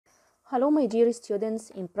Hello my dear students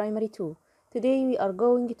in primary 2. Today we are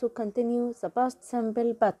going to continue the past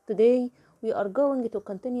simple, but today we are going to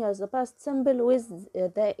continue the past simple with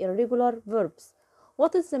the irregular verbs.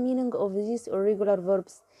 What is the meaning of these irregular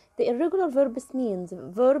verbs? The irregular verbs means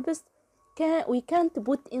verbs we can't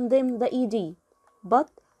put in them the ed, but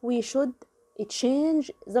we should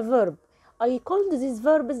change the verb. I called these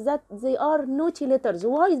verbs that they are naughty letters.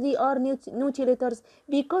 Why they are naughty letters?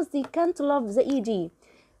 Because they can't love the ed.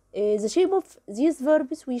 The shape of these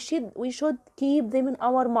verbs we should keep them in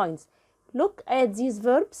our minds. Look at these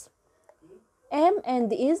verbs: am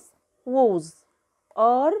and is, was,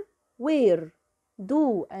 are, were,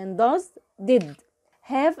 do and does, did,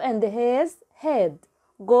 have and has, had,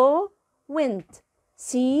 go, went,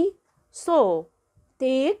 see, saw,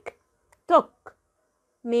 take, took,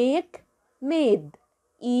 make, made,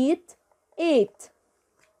 eat, ate.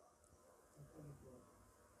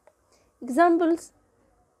 Examples: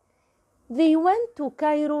 they went to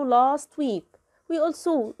Cairo last week.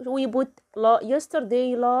 We put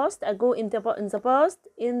yesterday, last, ago in the past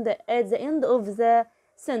at the end of the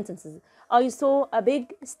sentences. I saw a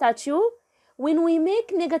big statue. When we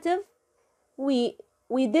make negative, we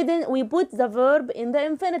put the verb in the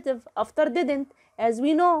infinitive after didn't, as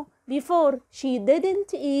we know before. She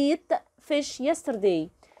didn't eat fish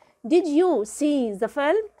yesterday. Did you see the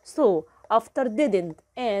film? So after didn't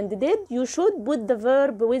and did, you should put the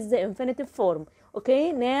verb with the infinitive form.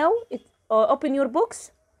 Okay, now open your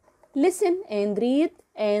books, listen and read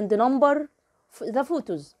and number the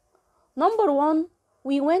photos. Number 1,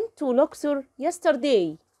 we went to Luxor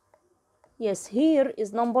yesterday. Yes, here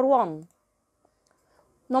is number 1.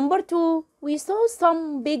 Number 2, we saw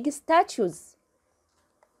some big statues.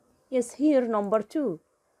 Yes, here number 2.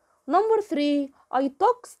 Number 3, I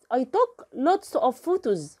took lots of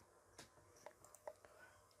photos.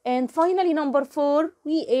 And finally, number 4,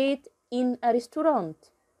 we ate in a restaurant.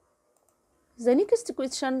 The next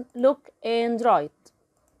question, look and write.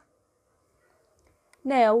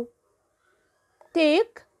 Now,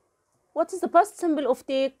 take. What is the past simple of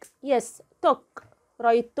take? Yes, took.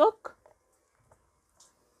 Write took.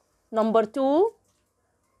 Number 2,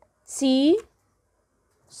 see,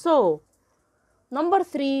 saw. Number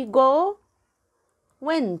 3, go,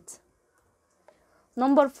 went.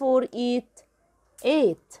 Number 4, eat,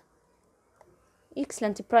 ate.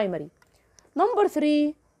 Excellent, primary. Number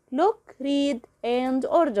 3, look, read and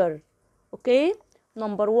order. Okay.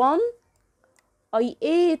 Number 1, I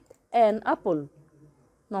ate an apple.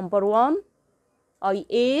 Number 1, I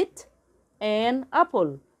ate an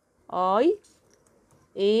apple. I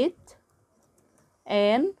ate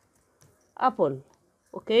an apple.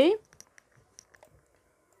 Okay.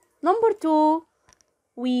 Number 2,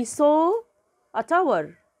 we saw a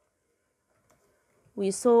tower.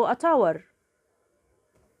 We saw a tower.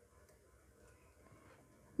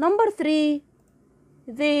 Number 3,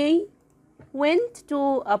 they went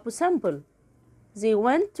to Abu Simbel. They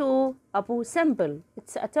went to Abu Simbel.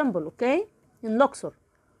 It's a temple, okay, in Luxor.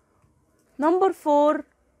 Number 4,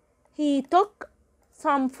 he took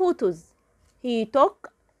some photos. He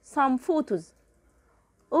took some photos.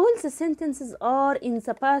 All the sentences are in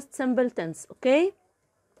the past simple tense, okay?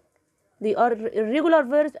 They are irregular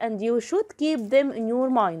verbs and you should keep them in your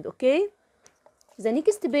mind, okay? The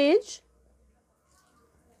next page.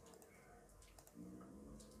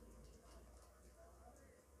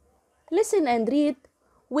 Listen and read.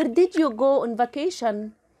 Where did you go on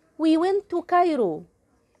vacation? We went to Cairo.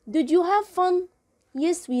 Did you have fun?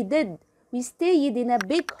 Yes, we did. We stayed in a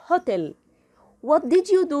big hotel. What did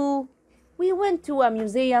you do? We went to a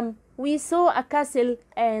museum. We saw a castle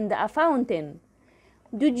and a fountain.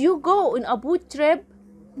 Did you go on a boat trip?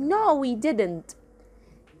 No, we didn't.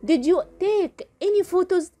 Did you take any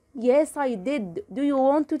photos? Yes, I did. Do you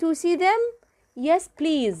want to see them? Yes,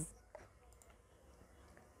 please.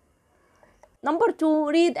 Number 2,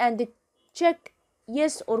 read and check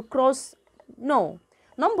yes or cross no.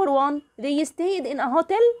 Number 1, they stayed in a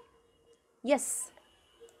hotel. Yes.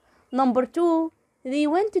 Number 2, they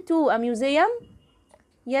went to a museum.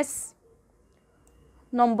 Yes.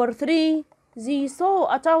 Number 3, they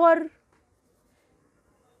saw a tower.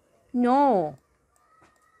 No.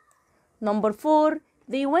 Number 4,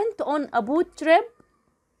 they went on a boat trip.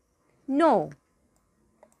 No.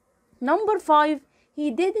 Number 5,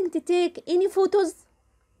 he didn't take any photos.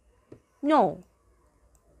 No.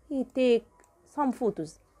 He take some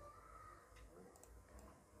photos.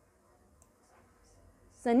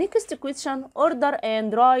 The next question, order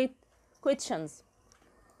and write questions.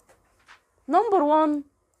 Number 1,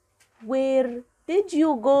 where did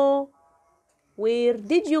you go? Where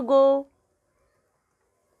did you go?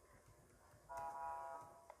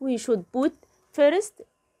 we should put first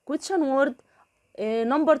question word,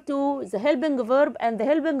 number 2 the helping verb, and the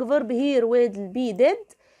helping verb here will be did.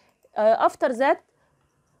 After that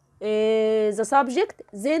the subject,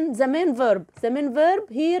 then the main verb. The main verb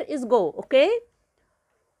here is go. Okay,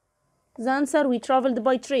 the answer, we traveled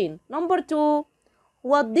by train. Number 2,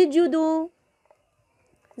 what did you do?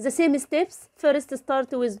 The same steps. First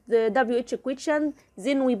start with the WH question,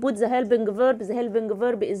 then we put the helping verb. The helping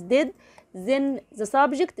verb is did, then the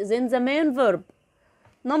subject, then the main verb.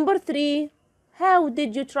 Number 3, how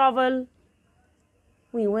did you travel?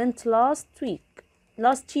 We went last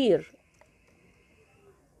year.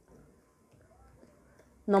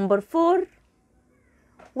 Number 4,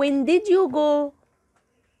 when did you go?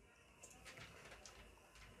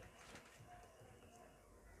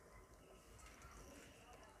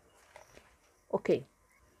 Okay,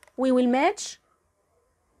 we will match.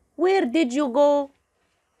 Where did you go?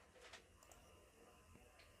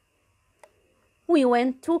 We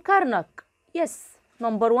went to Karnak. Yes,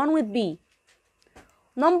 number 1 with B.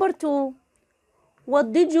 Number 2,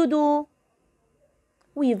 what did you do?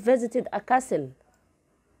 We visited a castle.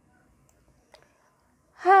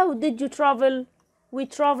 How did you travel? We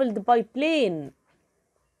traveled by plane.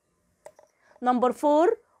 Number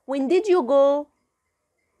 4, when did you go?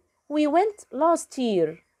 We went last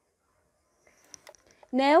year.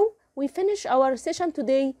 Now we finish our session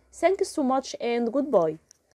today. Thank you so much and goodbye.